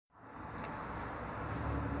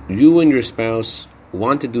you and your spouse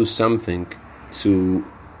want to do something to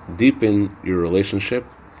deepen your relationship,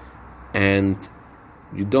 and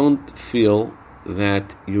you don't feel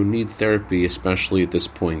that you need therapy, especially at this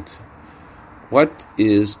point. What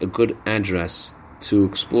is a good address to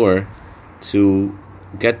explore to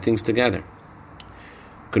get things together?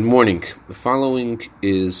 Good morning. The following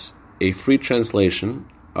is a free translation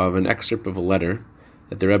of an excerpt of a letter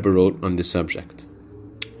that the Rebbe wrote on this subject.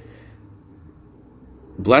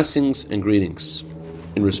 Blessings and greetings.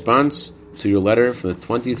 In response to your letter from the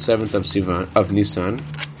 27th of Nisan,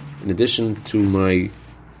 in addition to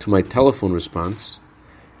my telephone response,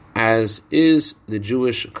 as is the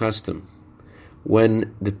Jewish custom,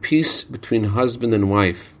 when the peace between husband and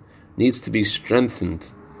wife needs to be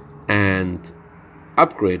strengthened and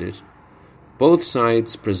upgraded, both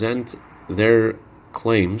sides present their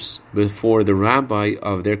claims before the rabbi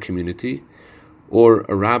of their community or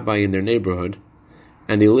a rabbi in their neighborhood,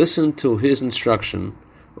 and they listen to his instruction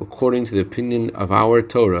according to the opinion of our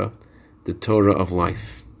Torah, the Torah of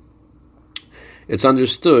life. It's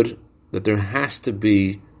understood that there has to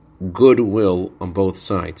be goodwill on both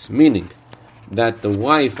sides, meaning that the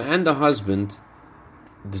wife and the husband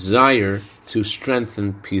desire to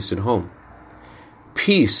strengthen peace at home.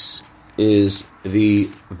 Peace is the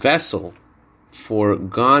vessel for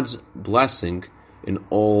God's blessing in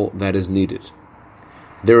all that is needed.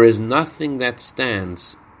 There is nothing that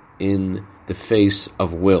stands in the face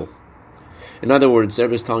of will. In other words,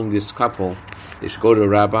 Rebbe is telling this couple they should go to a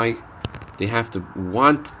rabbi. They have to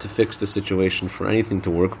want to fix the situation for anything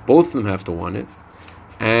to work. Both of them have to want it.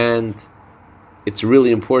 And it's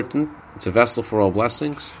really important. It's a vessel for all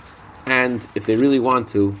blessings. And if they really want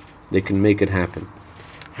to, they can make it happen.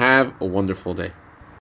 Have a wonderful day.